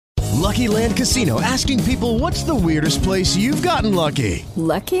Lucky Land Casino, asking people, what's the weirdest place you've gotten lucky?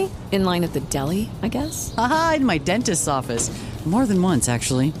 Lucky? In line at the deli, I guess? Aha, in my dentist's office. More than once,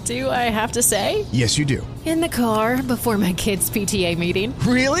 actually. Do I have to say? Yes, you do. In the car before my kids' PTA meeting.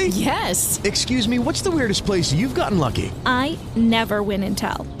 Really? Yes. Excuse me, what's the weirdest place you've gotten lucky? I never win and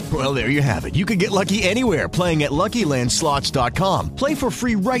tell. Well, there you have it. You can get lucky anywhere, playing at LuckyLandSlots.com. Play for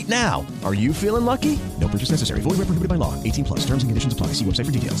free right now. Are you feeling lucky? No purchase necessary. Void where prohibited by law. 18 plus. Terms and conditions apply. See website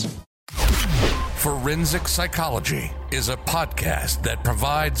for details. Forensic Psychology is a podcast that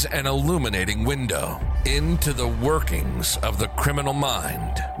provides an illuminating window into the workings of the criminal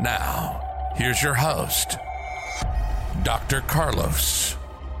mind. Now, here's your host, Dr. Carlos.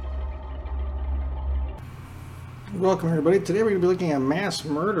 Welcome, everybody. Today we're going to be looking at mass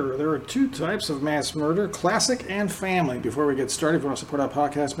murder. There are two types of mass murder, classic and family. Before we get started, if you want to support our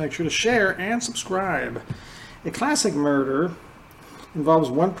podcast, make sure to share and subscribe. A classic murder involves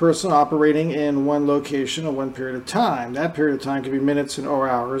one person operating in one location at one period of time. That period of time could be minutes or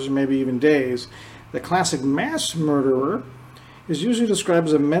hours, or maybe even days. The classic mass murderer is usually described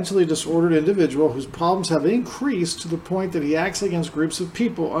as a mentally disordered individual whose problems have increased to the point that he acts against groups of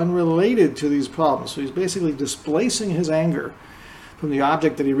people unrelated to these problems. So he's basically displacing his anger from the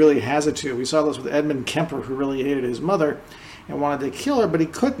object that he really has it to. We saw this with Edmund Kemper, who really hated his mother and wanted to kill her, but he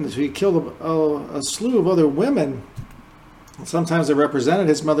couldn't. So he killed a slew of other women. Sometimes they represented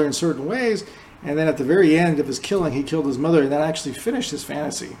his mother in certain ways, and then at the very end of his killing, he killed his mother, and that actually finished his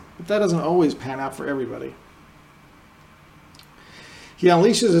fantasy. But that doesn't always pan out for everybody. He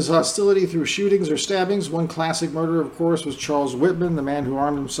unleashes his hostility through shootings or stabbings. One classic murderer, of course, was Charles Whitman, the man who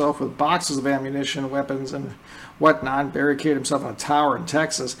armed himself with boxes of ammunition, weapons, and whatnot, barricaded himself in a tower in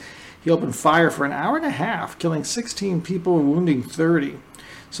Texas. He opened fire for an hour and a half, killing 16 people and wounding 30.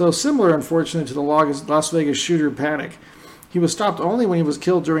 So similar, unfortunately, to the Las Vegas shooter Paddock. He was stopped only when he was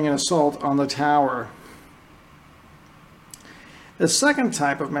killed during an assault on the tower. The second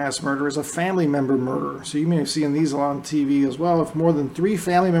type of mass murder is a family member murder. So you may have seen these on TV as well. If more than 3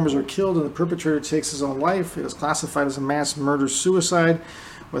 family members are killed and the perpetrator takes his own life, it is classified as a mass murder-suicide.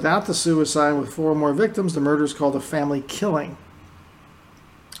 Without the suicide, with 4 or more victims, the murder is called a family killing.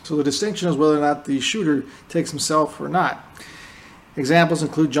 So the distinction is whether or not the shooter takes himself or not. Examples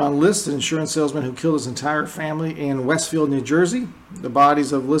include John List, an insurance salesman who killed his entire family in Westfield, New Jersey. The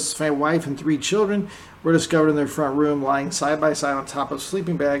bodies of List's wife and 3 children were discovered in their front room, lying side by side on top of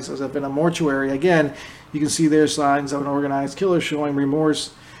sleeping bags as if in a mortuary. Again, you can see there signs of an organized killer showing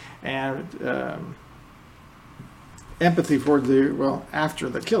remorse and empathy for after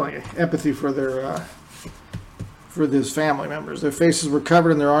the killing, empathy for his family members. Their faces were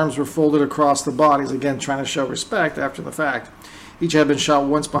covered and their arms were folded across the bodies, again trying to show respect after the fact. Each had been shot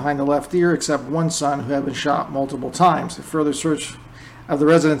once behind the left ear, except one son who had been shot multiple times. A further search of the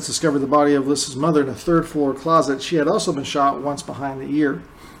residence discovered the body of List's mother in a third-floor closet. She had also been shot once behind the ear.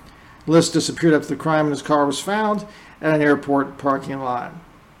 List disappeared after the crime, and his car was found at an airport parking lot.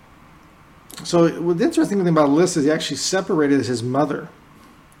 So the interesting thing about List is he actually separated his mother.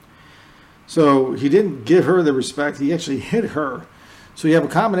 So he didn't give her the respect, he actually hit her. So you have a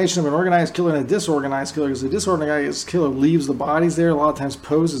combination of an organized killer and a disorganized killer, because the disorganized killer leaves the bodies there, a lot of times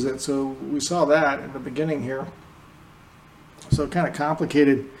poses it. So we saw that in the beginning here. So kind of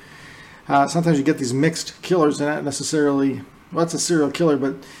complicated. Sometimes you get these mixed killers, and not necessarily, well, it's a serial killer,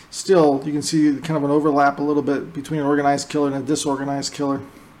 but still you can see kind of an overlap a little bit between an organized killer and a disorganized killer.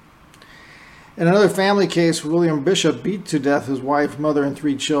 In another family case, William Bishop beat to death his wife, mother, and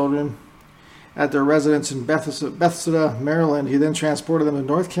 3 children at their residence in Bethesda, Maryland. He then transported them to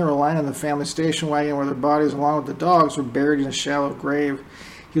North Carolina in the family station wagon, where their bodies, along with the dogs, were buried in a shallow grave.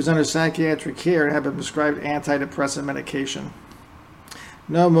 He was under psychiatric care and had been prescribed antidepressant medication.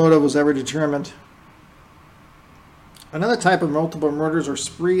 No motive was ever determined. Another type of multiple murders are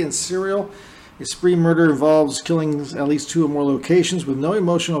spree and serial. A spree murder involves killing at least 2 or more locations with no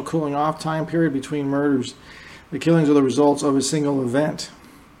emotional cooling off time period between murders. The killings are the results of a single event,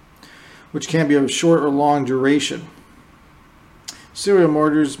 which can be of short or long duration. Serial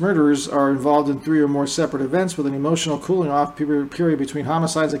murderers are involved in 3 or more separate events with an emotional cooling off period between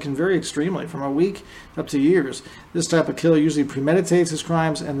homicides that can vary extremely, from a week up to years. This type of killer usually premeditates his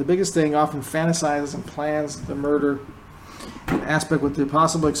crimes, and the biggest thing, often fantasizes and plans the murder aspect, with the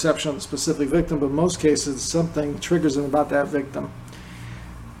possible exception of the specific victim, but in most cases something triggers him about that victim.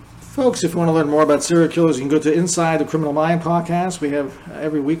 Folks, if you want to learn more about serial killers, you can go to Inside the Criminal Mind podcast. We have,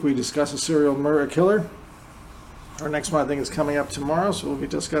 every week we discuss a serial murder killer. Our next one, I think, is coming up tomorrow, so we'll be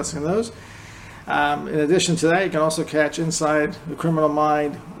discussing those. In addition to that, you can also catch Inside the Criminal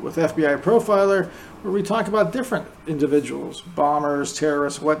Mind with FBI Profiler, where we talk about different individuals, bombers,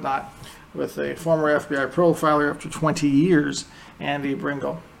 terrorists, whatnot, with a former FBI profiler after 20 years, Andy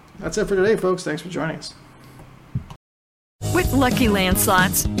Bringle. That's it for today, folks. Thanks for joining us. With Lucky Land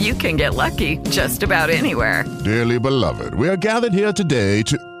Slots, you can get lucky just about anywhere. Dearly beloved, we are gathered here today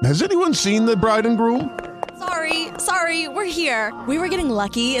to... Has anyone seen the bride and groom? Sorry, we're here. We were getting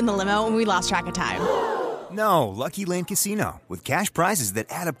lucky in the limo and we lost track of time. No, Lucky Land Casino, with cash prizes that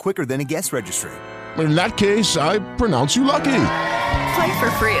add up quicker than a guest registry. In that case, I pronounce you lucky. Play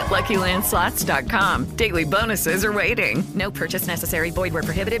for free at LuckyLandSlots.com. Daily bonuses are waiting. No purchase necessary. Void where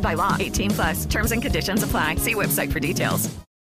prohibited by law. 18+. Terms and conditions apply. See website for details.